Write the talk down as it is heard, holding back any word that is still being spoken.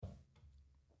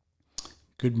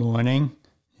Good morning,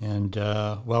 and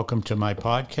welcome to my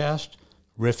podcast,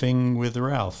 Riffing with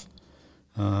Ralph.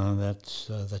 That's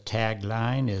the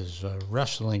tagline is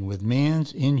Wrestling with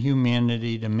Man's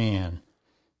Inhumanity to Man.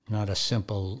 Not a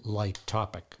simple, light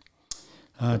topic.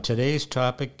 Today's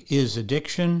topic is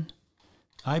addiction.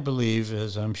 I believe,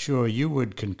 as I'm sure you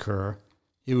would concur,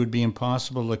 it would be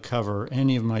impossible to cover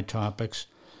any of my topics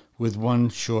with one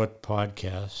short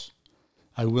podcast.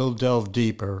 I will delve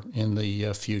deeper in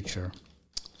the future.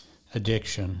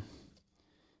 Addiction.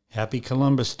 Happy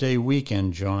Columbus Day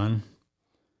weekend, John.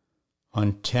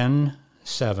 On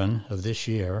 10/7 of this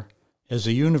year, as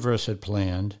the universe had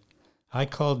planned, I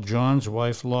called John's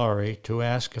wife Laurie to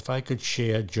ask if I could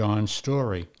share John's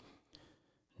story.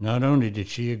 Not only did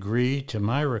she agree to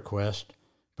my request,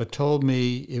 but told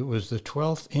me it was the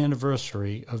 12th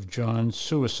anniversary of John's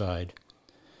suicide.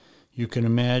 You can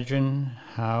imagine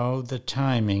how the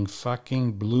timing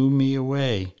fucking blew me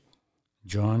away.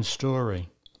 John's story.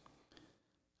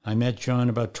 I met John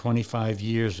about 25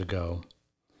 years ago.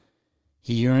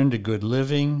 He earned a good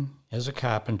living as a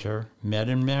carpenter, met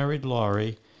and married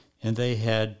Laurie, and they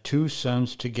had 2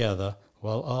 sons together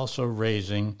while also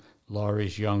raising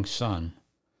Laurie's young son.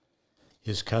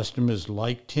 His customers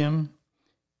liked him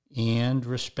and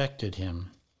respected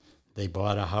him. They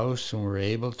bought a house and were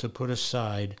able to put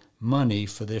aside money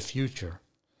for their future.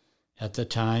 At the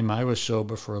time, I was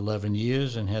sober for 11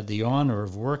 years and had the honor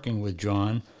of working with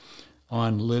John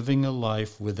on living a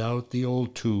life without the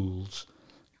old tools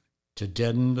to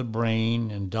deaden the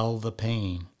brain and dull the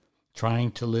pain,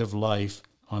 trying to live life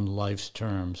on life's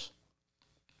terms.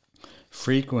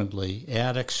 Frequently,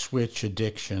 addicts switch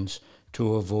addictions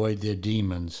to avoid their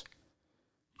demons.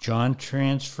 John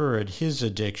transferred his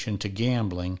addiction to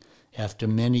gambling after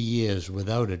many years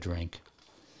without a drink.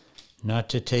 Not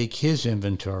to take his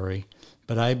inventory,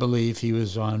 but I believe he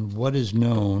was on what is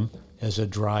known as a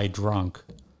dry drunk,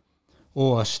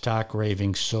 or stark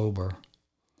raving sober.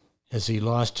 As he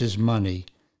lost his money,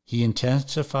 he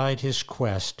intensified his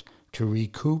quest to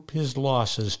recoup his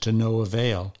losses to no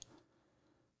avail.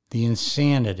 The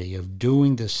insanity of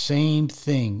doing the same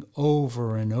thing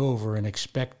over and over and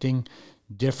expecting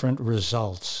different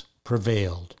results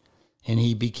prevailed, and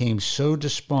he became so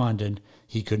despondent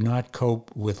he could not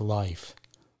cope with life.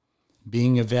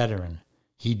 Being a veteran,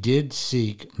 he did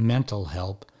seek mental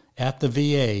help at the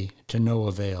VA to no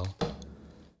avail.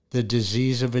 The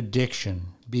disease of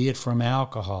addiction, be it from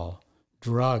alcohol,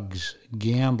 drugs,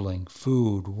 gambling,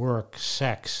 food, work,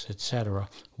 sex, etc.,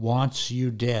 wants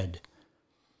you dead.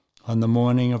 On the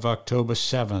morning of October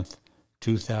 7th,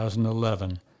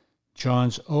 2011,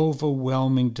 John's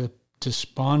overwhelming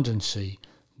despondency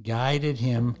guided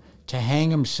him to hang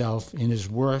himself in his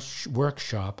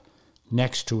workshop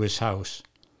next to his house.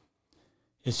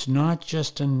 It's not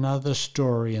just another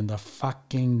story in the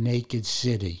fucking naked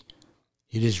city.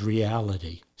 It is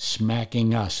reality,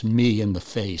 smacking us, me, in the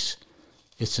face.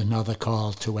 It's another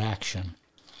call to action.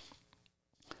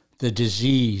 The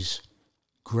disease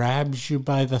grabs you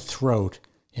by the throat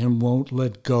and won't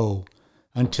let go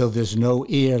until there's no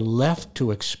air left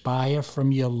to expire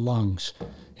from your lungs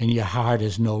and your heart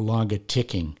is no longer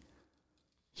ticking.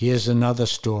 Here's another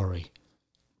story.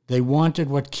 They wanted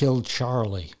what killed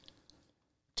Charlie.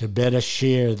 To better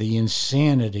share the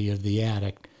insanity of the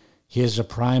addict, here's a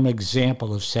prime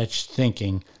example of such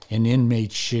thinking an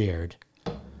inmate shared.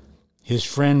 His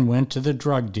friend went to the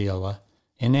drug dealer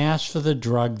and asked for the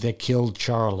drug that killed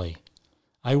Charlie.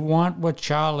 I want what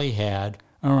Charlie had,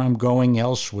 or I'm going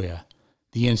elsewhere.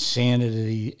 The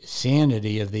insanity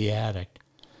of the addict.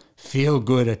 Feel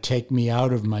good or take me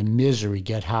out of my misery,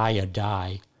 get high or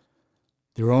die.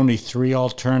 There are only 3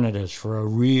 alternatives for a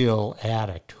real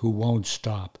addict who won't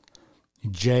stop: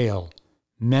 jail,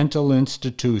 mental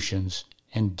institutions,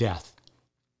 and death.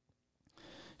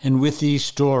 And with these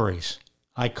stories,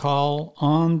 I call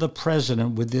on the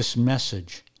President with this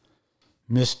message.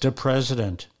 Mr.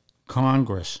 President,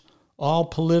 Congress, all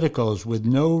politicos with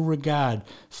no regard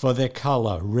for their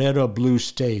color, red or blue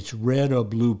states, red or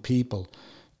blue people,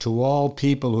 to all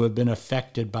people who have been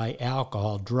affected by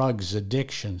alcohol, drugs,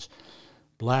 addictions,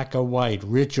 black or white,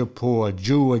 rich or poor,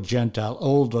 Jew or Gentile,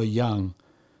 old or young,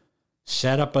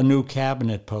 set up a new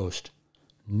cabinet post,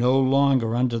 no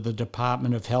longer under the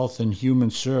Department of Health and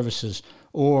Human Services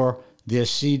or their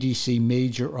CDC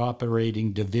major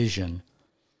operating division.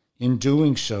 In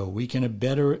doing so, we can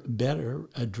better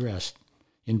address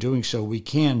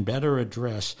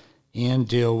and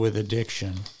deal with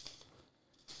addiction.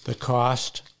 The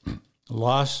cost,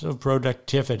 loss of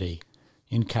productivity,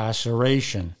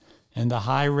 incarceration, and the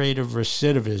high rate of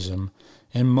recidivism,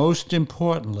 and most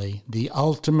importantly, the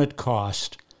ultimate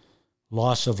cost,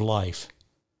 loss of life,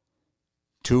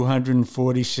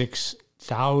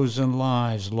 246,000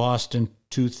 lives lost in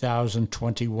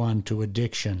 2021 to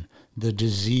addiction, the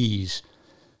disease.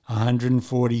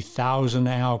 140,000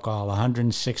 to alcohol,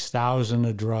 106,000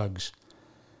 to drugs.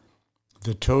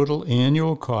 The total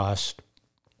annual cost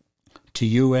to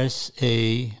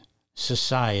USA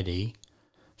society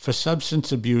for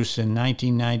substance abuse in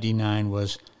 1999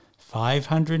 was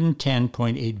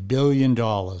 $510.8 billion,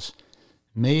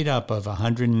 made up of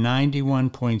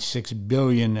 $191.6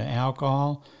 billion to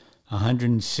alcohol,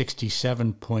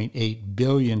 $167.8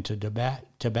 billion to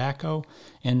tobacco,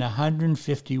 and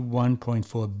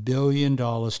 $151.4 billion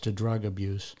to drug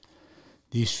abuse.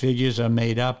 These figures are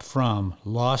made up from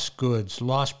lost goods,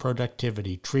 lost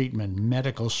productivity, treatment,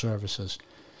 medical services.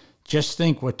 Just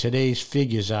think what today's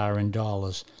figures are in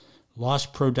dollars.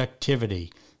 Lost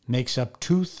productivity makes up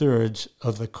 2/3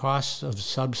 of the costs of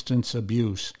substance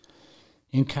abuse.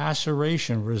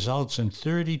 Incarceration results in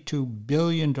 $32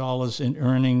 billion in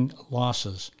earning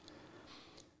losses.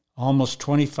 Almost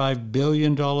 $25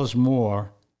 billion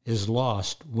more is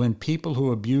lost when people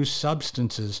who abuse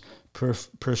substances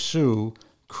pursue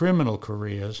criminal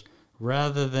careers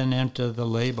rather than enter the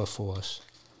labor force.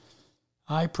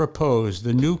 I propose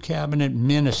the new cabinet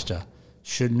minister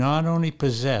should not only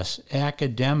possess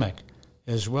academic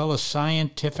as well as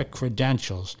scientific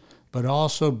credentials, but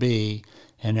also be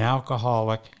an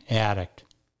alcoholic addict.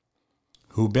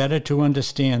 Who better to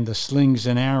understand the slings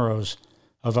and arrows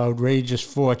of outrageous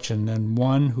fortune than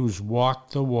one who's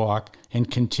walked the walk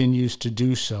and continues to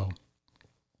do so?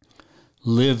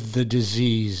 Lived the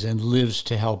disease and lives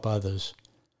to help others.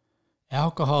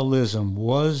 Alcoholism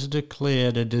was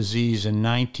declared a disease in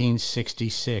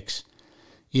 1966.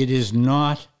 It is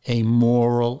not a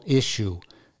moral issue.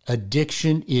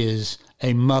 Addiction is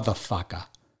a motherfucker.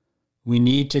 We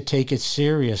need to take it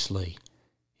seriously.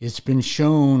 It's been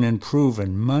shown and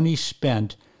proven money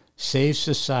spent saves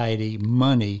society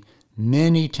money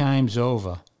many times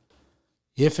over.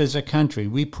 If as a country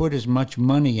we put as much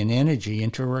money and energy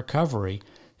into recovery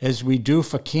as we do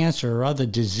for cancer or other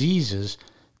diseases,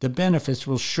 the benefits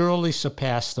will surely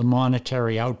surpass the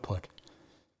monetary output.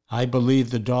 I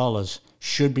believe the dollars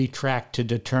should be tracked to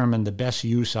determine the best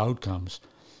use outcomes.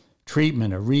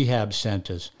 Treatment or rehab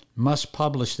centers must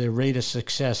publish their rate of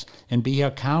success and be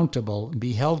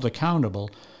held accountable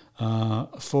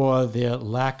for their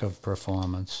lack of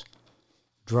performance.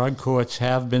 Drug courts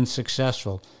have been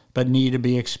successful, but need to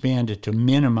be expanded to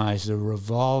minimize the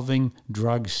revolving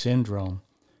drug syndrome.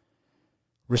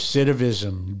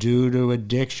 Recidivism due to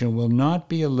addiction will not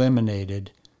be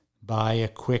eliminated by a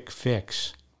quick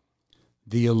fix.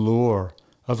 The allure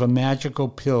of a magical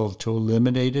pill to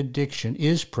eliminate addiction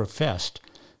is professed,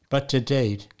 but to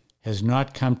date has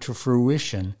not come to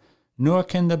fruition, nor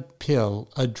can the pill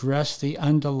address the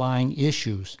underlying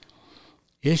issues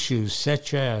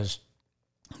such as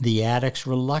the addict's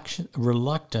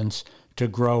reluctance to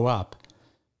grow up,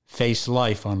 face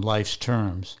life on life's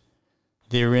terms,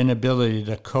 their inability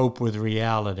to cope with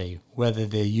reality, whether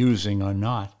they're using or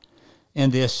not,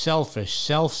 and their selfish,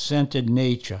 self-centered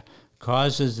nature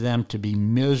causes them to be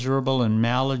miserable and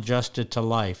maladjusted to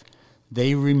life.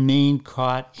 They remain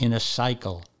caught in a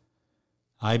cycle.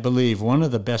 I believe one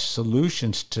of the best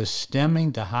solutions to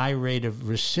stemming the high rate of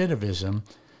recidivism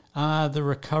are the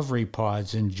recovery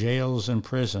pods in jails and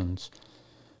prisons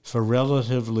for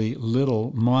relatively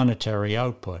little monetary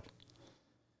output.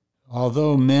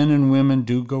 Although men and women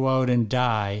do go out and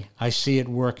die, I see it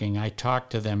working. I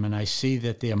talk to them and I see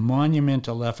that their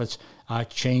monumental efforts are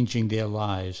changing their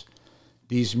lives.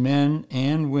 These men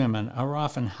and women are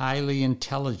often highly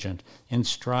intelligent and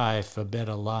strive for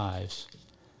better lives.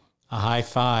 A high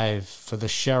five for the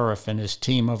sheriff and his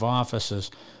team of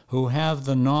officers who have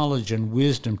the knowledge and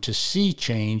wisdom to see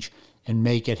change and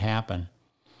make it happen.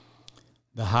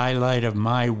 The highlight of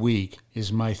my week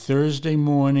is my Thursday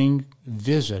morning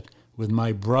visit with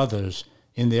my brothers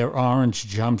in their orange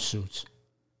jumpsuits.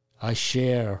 I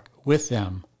share with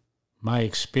them my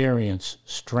experience,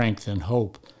 strength, and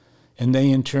hope, and they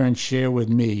in turn share with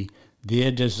me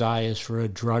their desires for a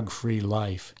drug-free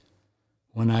life.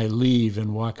 When I leave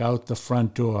and walk out the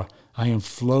front door, I am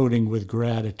floating with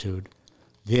gratitude.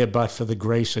 There but for the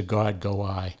grace of God go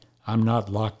I. I'm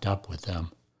not locked up with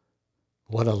them.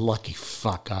 What a lucky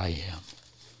fuck I am.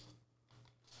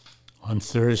 On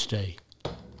Thursday,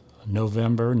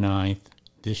 November 9th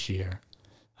this year,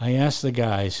 I asked the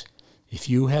guys, if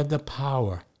you had the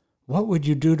power, what would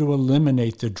you do to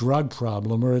eliminate the drug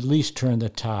problem or at least turn the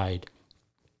tide?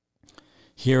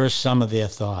 Here are some of their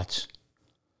thoughts.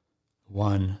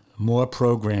 1. More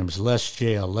programs, less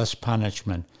jail, less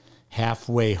punishment,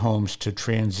 halfway homes to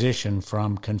transition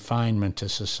from confinement to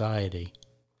society.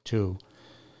 2.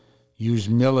 Use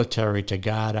military to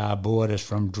guard our borders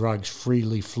from drugs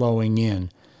freely flowing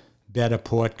in. Better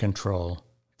port control.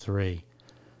 3.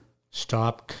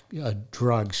 Stop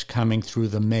drugs coming through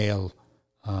the mail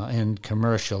and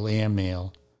commercial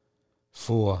airmail.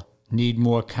 4. Need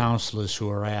more counselors who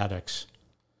are addicts.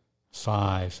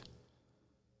 5.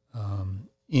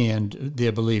 And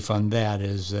their belief on that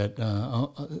is that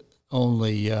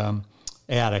only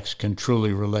addicts can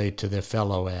truly relate to their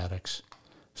fellow addicts.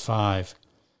 5.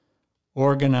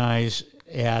 Organize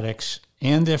addicts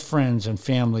and their friends and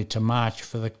family to march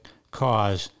for the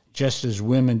cause, just as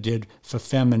women did for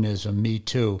feminism, Me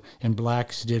Too, and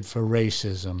blacks did for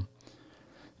racism.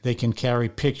 They can carry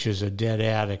pictures of dead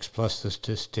addicts plus the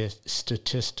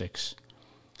statistics.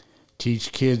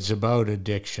 Teach kids about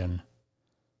addiction.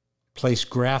 Place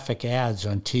graphic ads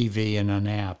on TV and on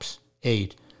apps.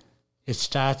 8. It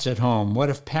starts at home. What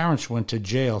if parents went to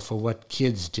jail for what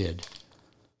kids did?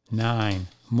 9.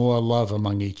 More love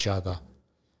among each other.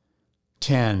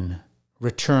 10.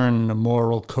 Return the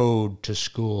moral code to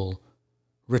school.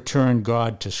 Return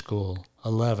God to school.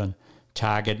 11.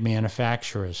 Target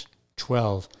manufacturers.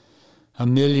 12. A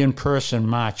 1 million-person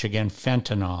march against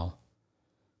fentanyl.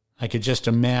 I could just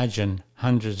imagine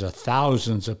hundreds of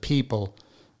thousands of people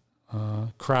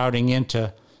crowding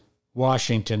into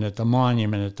Washington at the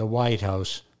Monument, at the White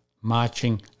House,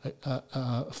 marching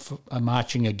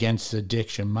against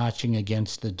addiction, marching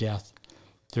against the death.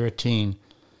 13.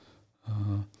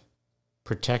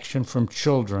 Protection from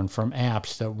children from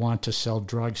apps that want to sell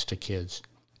drugs to kids.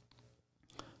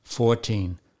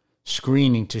 14.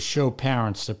 Screening to show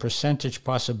parents the percentage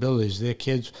possibilities their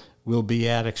kids will be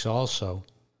addicts also.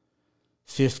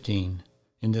 15.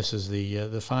 And this is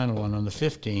the final one on the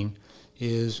 15,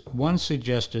 is one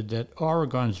suggested that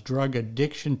Oregon's Drug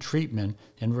Addiction Treatment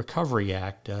and Recovery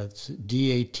Act, it's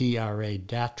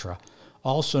DATRA,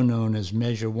 also known as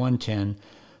Measure 110,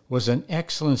 was an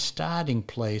excellent starting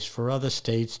place for other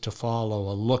states to follow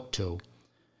or look to.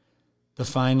 The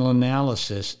final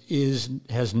analysis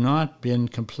has not been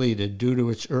completed due to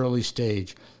its early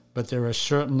stage, but there are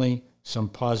certainly some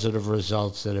positive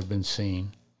results that have been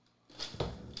seen.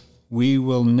 We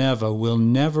will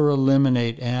never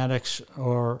eliminate addicts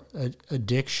or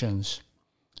addictions.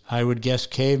 I would guess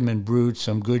cavemen brewed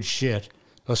some good shit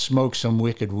or smoked some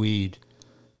wicked weed.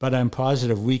 But I'm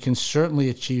positive we can certainly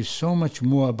achieve so much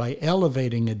more by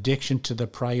elevating addiction to the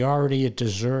priority it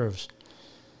deserves.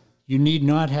 You need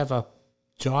not have a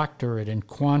doctorate in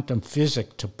quantum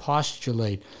physics to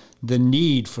postulate the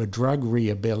need for drug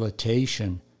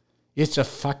rehabilitation. It's a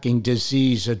fucking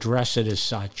disease. Address it as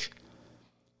such.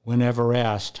 Whenever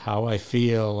asked how I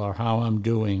feel or how I'm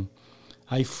doing,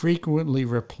 I frequently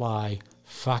reply,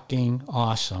 fucking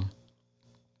awesome.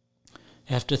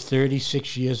 After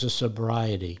 36 years of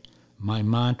sobriety, my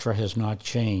mantra has not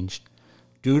changed.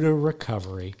 Due to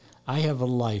recovery, I have a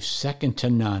life second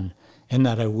to none, and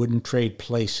that I wouldn't trade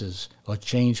places or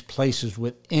change places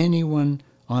with anyone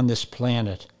on this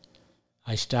planet.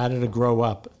 I started to grow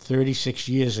up 36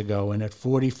 years ago, and at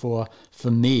 44, for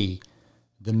me,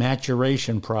 the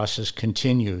maturation process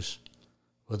continues.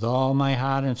 With all my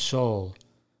heart and soul,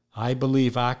 I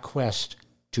believe our quest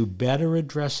to better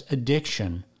address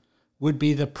addiction would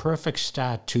be the perfect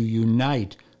start to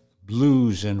unite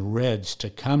blues and reds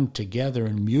to come together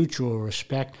in mutual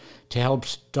respect to help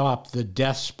stop the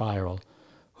death spiral.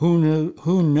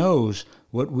 Who knows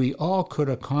what we all could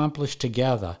accomplish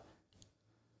together?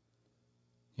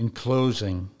 In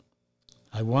closing,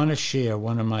 I want to share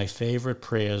one of my favorite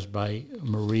prayers by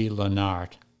Marie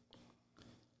Lenart.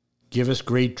 Give us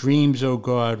great dreams, O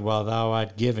God, while thou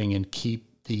art giving, and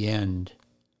keep the end.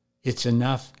 It's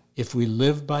enough if we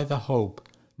live by the hope,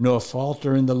 nor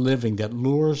falter in the living that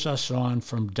lures us on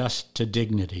from dust to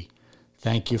dignity.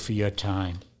 Thank you for your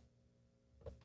time.